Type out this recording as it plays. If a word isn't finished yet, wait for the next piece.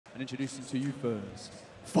And introducing to you first,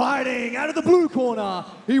 fighting out of the blue corner,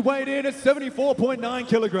 he weighed in at 74.9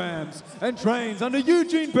 kilograms and trains under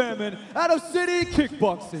Eugene Behrman out of City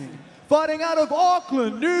Kickboxing. Fighting out of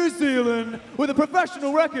Auckland, New Zealand, with a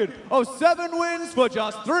professional record of 7 wins for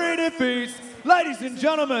just 3 defeats. Ladies and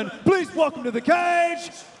gentlemen, please welcome to the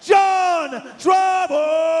cage, John Trouble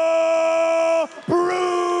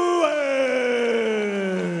Brewin.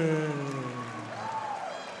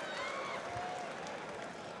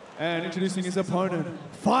 And introducing his opponent,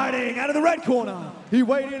 fighting out of the red corner, he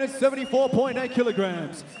weighed in at 74.8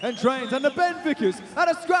 kilograms and trains under Ben Vickers out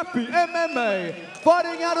of Scrappy MMA.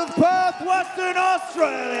 Fighting out of Perth, Western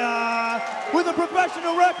Australia, with a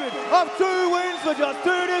professional record of 2 wins for just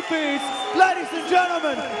 2 defeats. Ladies and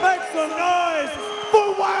gentlemen, make some noise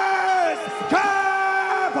for Wes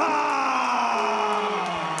Kappa!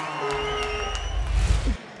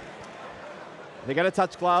 They're going to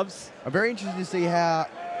touch gloves. I'm very interested to see how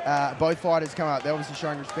both fighters come up. They're obviously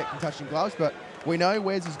showing respect and touching gloves, but we know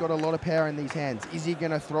Wes has got a lot of power in these hands. Is he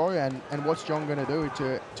going to throw, and what's John going to do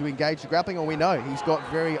to engage the grappling? Well, we know he's got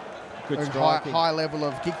very high level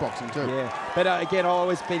of kickboxing too. Yeah, but again, I've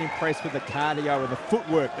always been impressed with the cardio and the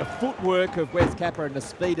footwork of Wes Kappa and the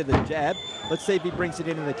speed of the jab. Let's see if he brings it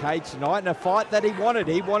into the cage tonight. And a fight that he wanted.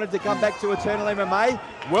 He wanted to come back to Eternal MMA.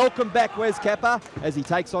 Welcome back, Wes Kappa, as he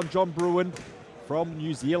takes on John Brewin from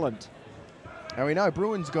New Zealand. And we know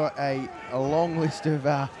Brewin's got a long list of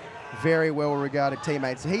very well-regarded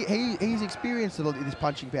teammates. He's experienced a lot of this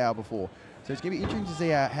punching power before. So it's going to be interesting to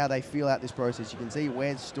see how they feel out this process. You can see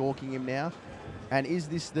Wes stalking him now. And is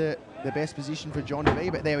this the best position for John to be?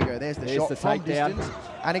 But there we go. There's the shot from distance.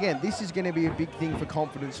 And again, this is going to be a big thing for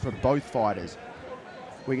confidence for both fighters.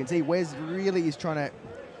 We can see Wes really is trying to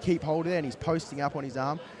keep hold of it, and he's posting up on his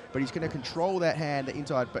arm. But he's going to control that hand, the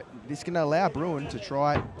inside. But this is going to allow Brewin to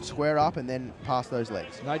try square up and then pass those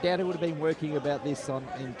legs. No doubt he would have been working about this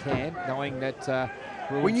in camp, knowing that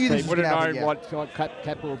we knew this would have known happen, what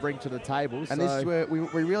Kappa will bring to the table. And this is where we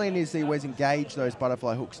really need to see Wes engage those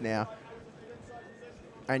butterfly hooks now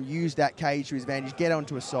and use that cage to his advantage, get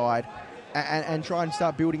onto a side and try and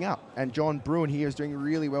start building up. And John Brewin here is doing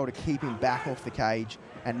really well to keep him back off the cage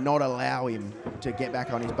and not allow him to get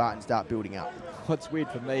back on his butt and start building up. What's weird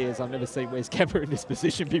for me is I've never seen Wes Kappa in this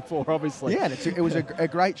position before, obviously. Yeah, and it was a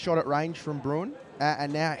great shot at range from Brewin,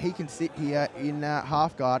 and now he can sit here in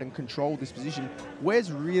half guard and control this position. Wes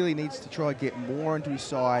really needs to try and get more into his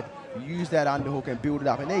side, use that underhook and build it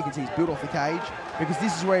up. And there you can see he's built off the cage because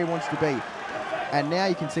this is where he wants to be. And now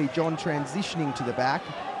you can see John transitioning to the back.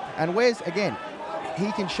 And Wes, again,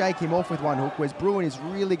 he can shake him off with one hook, whereas Brewin is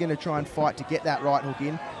really going to try and fight to get that right hook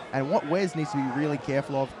in. And what Wes needs to be really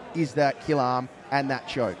careful of is that kill arm and that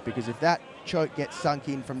choke, because if that choke gets sunk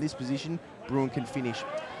in from this position, Brewin can finish.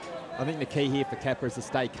 I think the key here for Kappa is to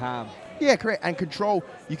stay calm. Yeah, correct. And control,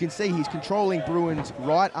 you can see he's controlling Brewin's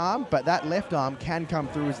right arm, but that left arm can come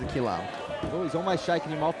through as the kill arm. Well, he's almost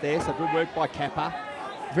shaking him off there, so good work by Kappa.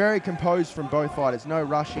 Very composed from both fighters, no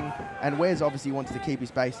rushing. And Wes obviously wants to keep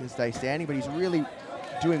his base and stay standing, but he's really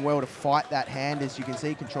doing well to fight that hand, as you can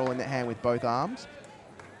see, controlling that hand with both arms.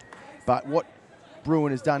 But what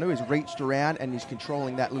Brewin has done is reached around and he's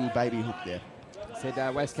controlling that little baby hook there. Said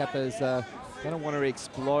Wes Kappa's going to want to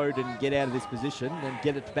explode and get out of this position and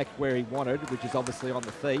get it back where he wanted, which is obviously on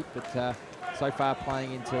the feet, but so far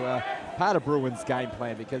playing into part of Brewin's game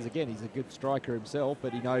plan, because again, he's a good striker himself,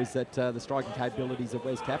 but he knows that the striking capabilities of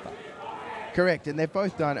Wes Kappa. Correct, and they've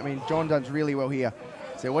both done, I mean, John does really well here.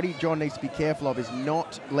 So what John needs to be careful of is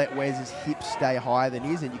not let Wes's hips stay higher than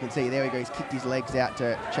his, and you can see there we go, he's kicked his legs out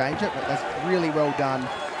to change it, but that's really well done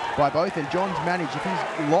by both. And John's managed, if he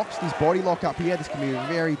locks his body lock up here, this can be a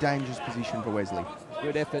very dangerous position for Wesley.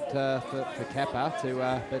 Good effort for Kappa,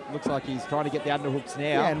 but looks like he's trying to get the underhooks now.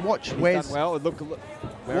 Yeah, and watch Wes. Well.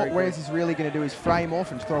 What Wes is really going to do is frame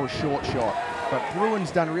off and throw a short shot. But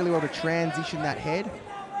Brewin's done really well to transition that head.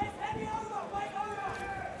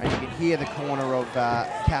 And you can hear the corner of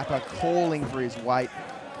Kappa calling for his weight,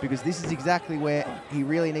 because this is exactly where he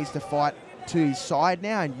really needs to fight to his side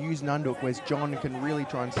now and use an underhook, whereas John can really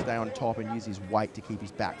try and stay on top and use his weight to keep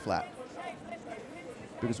his back flat.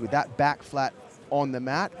 Because with that back flat on the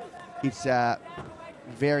mat, it's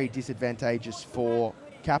very disadvantageous for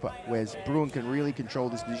Kappa, whereas Brewin can really control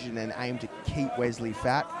this position and aim to keep Wesley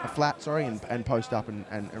flat, and post up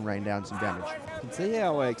and rain down some damage. You can see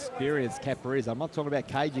how experienced Kappa is. I'm not talking about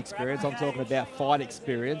cage experience, I'm talking about fight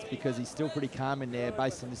experience, because he's still pretty calm in there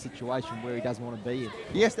based on the situation where he doesn't want to be in.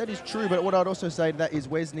 Yes, that is true, but what I'd also say to that is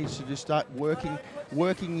Wes needs to just start working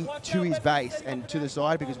to his base and to the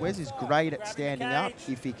side, because Wes is great at standing up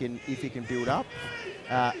if he can build up.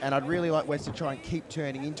 And I'd really like Wes to try and keep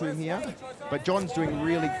turning into him here. But John's doing a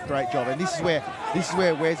really great job. And this is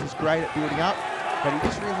where Wes is great at building up. But he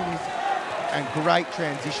just really needs a great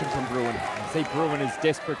transition from Brewin. I see Brewin is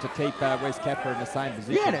desperate to keep Wes Capper in the same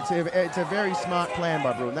position. Yeah, and it's a very smart plan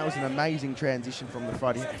by Brewin. That was an amazing transition from the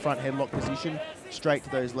front headlock position straight to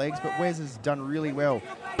those legs. But Wes has done really well.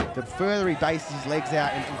 The further he bases his legs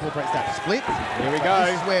out and incorporates that split. Here we go.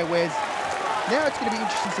 This is where Wes... Now it's going to be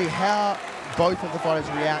interesting to see how both of the fighters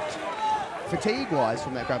react fatigue-wise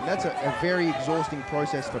from that grab. That's a very exhausting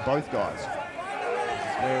process for both guys.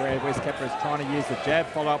 Where Wes Capper is trying to use the jab,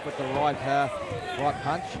 follow up with the right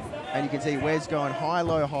punch. And you can see Wes going high,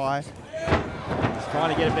 low, high. He's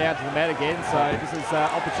trying to get him down to the mat again, so this is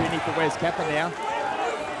opportunity for Wes Capper now.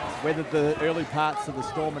 He's weathered the early parts of the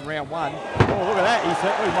storm in round 1. Oh, look at that. He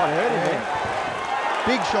certainly might have hurt him there.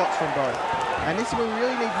 Big shots from both. And this is where we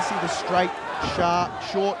really need to see the straight,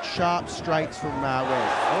 short, sharp straights from Wes.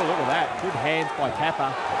 Oh, look at that. Good hands by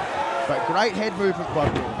Capper. But great head movement by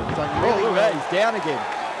Brewin. Really look at that. He's down again.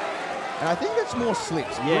 And I think that's more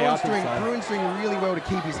slips. Yeah, Brewin's doing really well to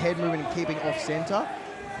keep his head moving and keeping off centre.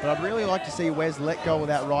 But I'd really like to see Wes let go of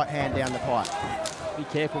that right hand down the pipe. Be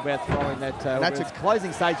careful about throwing that. That's a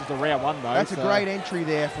closing stages of round 1, though. That's a great entry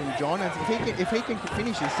there from John. And if he can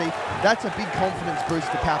finish it, see, that's a big confidence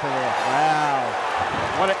boost to Capper there.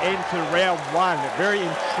 Wow. What an end to round 1. A very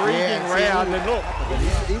intriguing round. And look,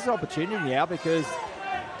 here's an opportunity now because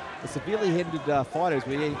the severely handed fighters,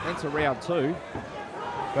 we enter round 2.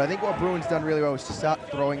 But I think what Brewin's done really well is to start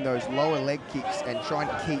throwing those lower leg kicks and trying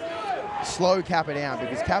to keep slow Capper down,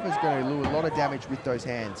 because Capper's going to do a lot of damage with those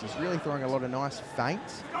hands. He's really throwing a lot of nice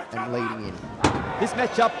feints and leading in. This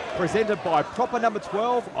matchup presented by Proper Number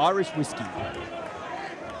 12 Irish Whiskey.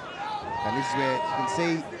 And this is where you can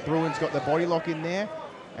see Brewin's got the body lock in there,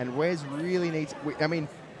 and Wes really needs... I mean,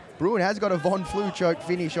 Brewin has got a Von Flue choke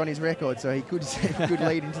finish on his record, so he could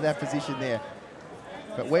lead into that position there.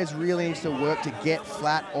 But Wes really needs to work to get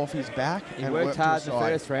flat off his back. He worked hard in the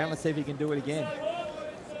first round. Let's see if he can do it again.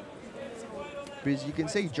 Because you can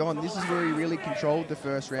see John, this is where he really controlled the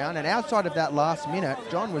first round. And outside of that last minute,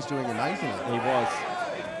 John was doing amazingly. He was.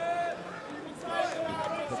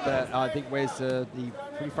 But I think Wes,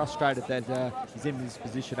 pretty frustrated that he's in this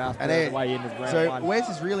position after the way into round 1. So Wes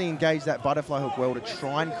has really engaged that butterfly hook well to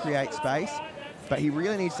try and create space. But he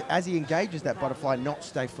really needs to, as he engages that butterfly, not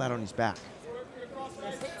stay flat on his back.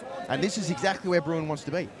 And this is exactly where Brewin wants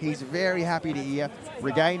to be. He's very happy to here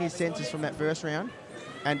regain his senses from that first round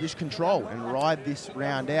and just control and ride this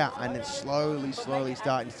round out, and then slowly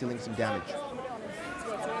start instilling some damage.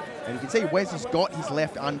 And you can see Wes has got his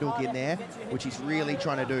left underhook in there, which he's really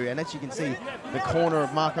trying to do. And as you can see, the corner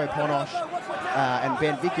of Marco Ponosh and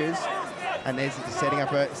Ben Vickers, and there's setting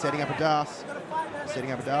up a das.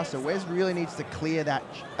 So Wes really needs to clear that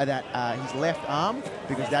his left arm,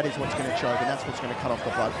 because that is what's going to choke, and that's what's going to cut off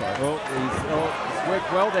the blood flow. Well, he's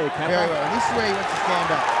worked well there, Capper. Very well. And this is where he wants to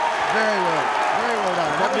stand up. Very well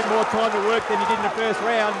done. Got a bit more time to work than he did in the first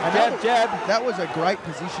round. And jab. That was a great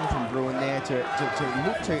position from Brewin there to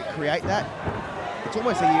look to create that. It's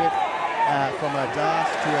almost a unit from a das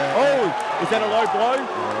to a... Oh, is that a low blow?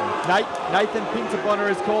 Yeah. Nathan Pintabonner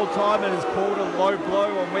has called time and has called a low blow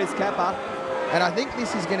on Wes Capper. And I think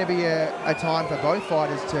this is going to be a time for both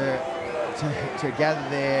fighters to gather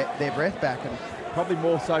their breath back. And probably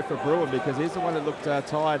more so for Brewin, because he's the one that looked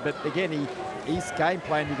tired. But again, his game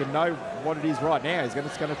plan, you can know what it is right now. He's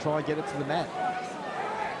just going to try and get it to the mat.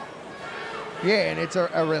 Yeah, and it's a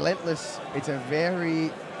relentless, it's a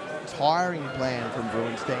very tiring plan from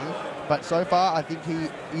Brewin's team. But so far, I think he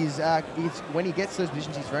is, when he gets those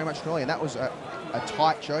positions, he's very much controlling. And that was a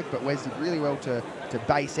tight choke, but Wes did really well to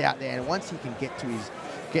base out there. And once he can get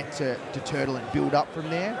to turtle and build up from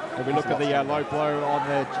there. And we look at the low blow on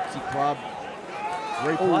the Gypsy Club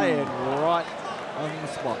replay, and right on the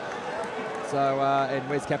spot. So, and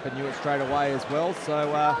Wes Capper knew it straight away as well. So,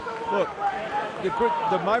 look,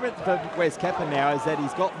 the moment for Wes Capper now is that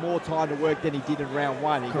he's got more time to work than he did in round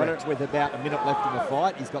 1. He got it with about a minute left in the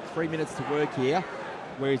fight. He's got 3 minutes to work here,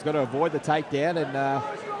 where he's got to avoid the takedown.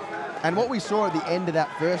 And what we saw at the end of that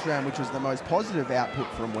first round, which was the most positive output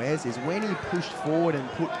from Wes, is when he pushed forward and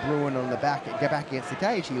put Brewin on the back, get back against the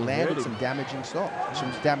cage, he landed some damaging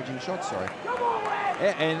shots. Sorry.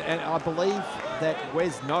 Yeah, and I believe that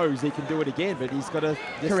Wes knows he can do it again, but he's got to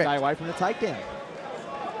just stay away from the takedown.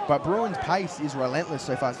 But Brewin's pace is relentless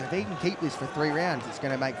so far, so if he can keep this for 3 rounds, it's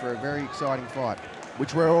going to make for a very exciting fight,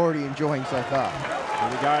 which we're already enjoying so far. Here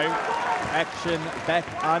we go. Action back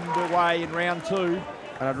underway in round 2.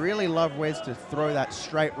 And I'd really love Wes to throw that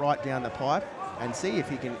straight right down the pipe and see if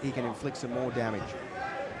he can inflict some more damage.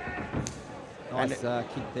 Nice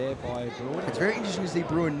kick there by Brewin. It's very interesting to see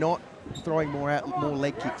Brewin not throwing more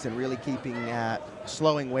leg kicks and really keeping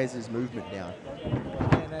slowing Wes's movement down.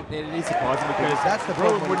 It is surprising because that's the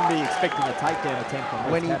Brewin problem. wouldn't be expecting a takedown attempt from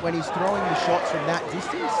when he's throwing the shots from that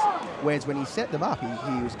distance, whereas when he set them up,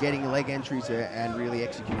 he was getting leg entries and really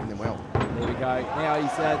executing them well. There we go. Now he's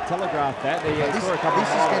telegraphed that. This is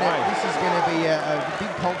going to be a big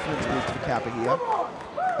confidence boost for Kappa here.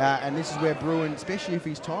 And this is where Brewin, especially if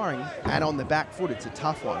he's tiring and on the back foot, it's a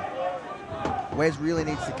tough one. Wes really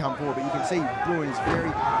needs to come forward, but you can see Brewin is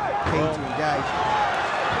very keen to engage.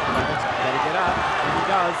 Better get up, and he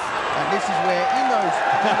does. And this is where, in those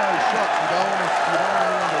shots, you don't want to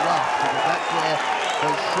rush, because that's where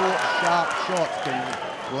those short, sharp shots can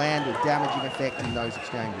land a damaging effect in those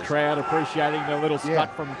exchanges. Crowd appreciating the little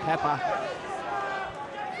strut from Kappa.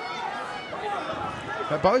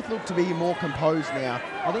 But both look to be more composed now.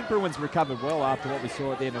 I think Brewin's recovered well after what we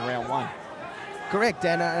saw at the end of round 1. Correct,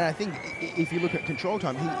 and I think if you look at control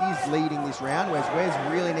time, he is leading this round, whereas Wes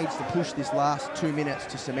really needs to push this last 2 minutes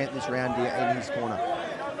to cement this round in his corner.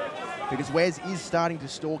 Because Wes is starting to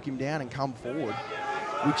stalk him down and come forward,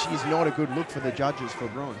 which is not a good look for the judges for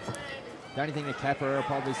Brewin. The only thing that Kappa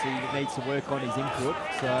obviously needs to work on is input,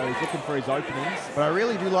 so he's looking for his openings. But I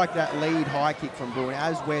really do like that lead high kick from Brewin.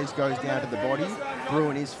 As Wes goes down to the body,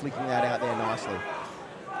 Brewin is flicking that out there nicely.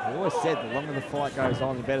 I always said the longer the fight goes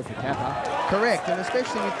on, the better for Kappa. Correct, and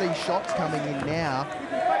especially with these shots coming in now,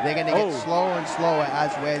 they're going to get slower and slower as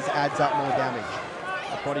Wes adds up more damage.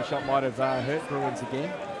 The body shot might have hurt Brewin's again.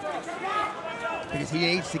 Because he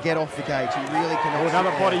needs to get off the cage. He really cannot. Another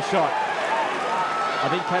body shot. I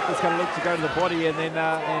think Kappa's going to look to go to the body and then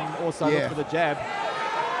and also look for the jab.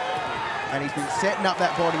 And he's been setting up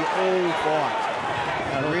that body all fight.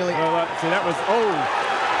 Really. So that was he's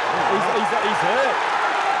hurt.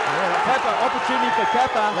 Kappa, opportunity for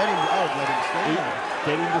Kappa. Let him stand up.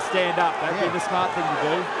 Get him to stand up. That'd be the smart thing to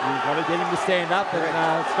do. You've got to get him to stand up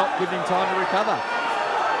and stop giving him time to recover.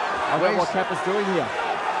 I don't know what Kappa's doing here.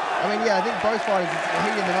 I mean, I think both fighters are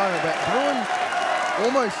heat in the moment, but Brewin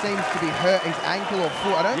almost seems to be hurt his ankle or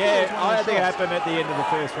foot. I think it happened at the end of the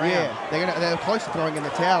first round. Yeah, they're close to throwing in the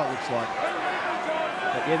towel, it looks like.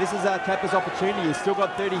 But yeah, this is Kappa's opportunity. He's still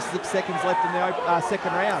got 36 seconds left in the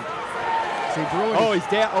second round. See, Brewin he's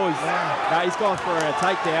down. He's gone for a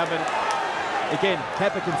takedown, but again,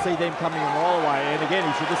 Kappa can see them coming a mile away, and again,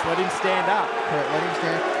 he should just let him stand up. Correct, let him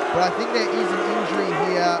stand. But I think there is an injury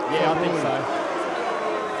here. Yeah, I think so.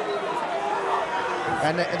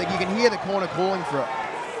 And you can hear the corner calling for it.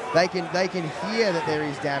 They can hear that there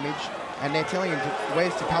is damage, and they're telling him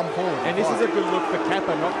where's to come forward. And this is a good look for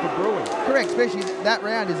Kappa, not for Brewin. Correct, especially that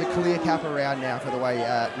round is a clear Kappa round now for the way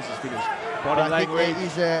this is finished. But I think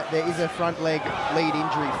there is a front leg lead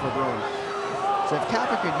injury for Brewin. So if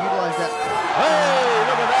Kappa could utilise that. Hey,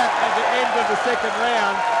 look at that at the end of the second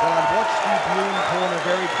round. Well, I've watched the Brewin corner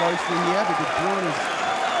very closely here because Brewin is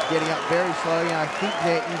getting up very slowly, and I think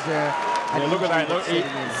there is look at that. Look,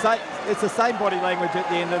 it's the same body language at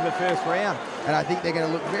the end of the first round. And I think they're going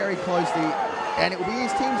to look very closely, and it will be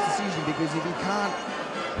his team's decision because if he can't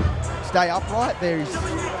stay upright, there is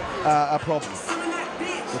a problem.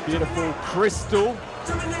 The beautiful Crystal.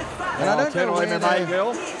 And I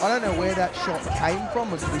don't know where that shot came from,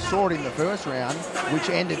 because we saw it in the first round, which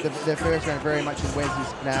ended the first round very much in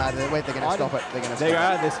Wes's. They're going to stop it.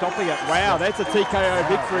 They're stopping it. Wow, that's a TKO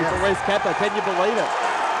victory for Wes Kappa. Can you believe it?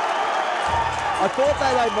 I thought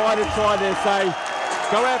they might have tried to say,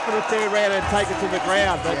 go out for the third round and take it to the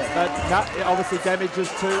ground, but no, obviously damages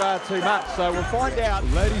too much. So we'll find out.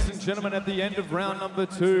 Ladies and gentlemen, at the end of round number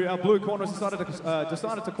 2, our blue corner decided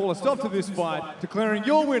to call a stop to this fight, declaring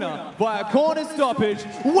your winner via corner stoppage,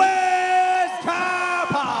 Wes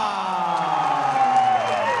Kappa!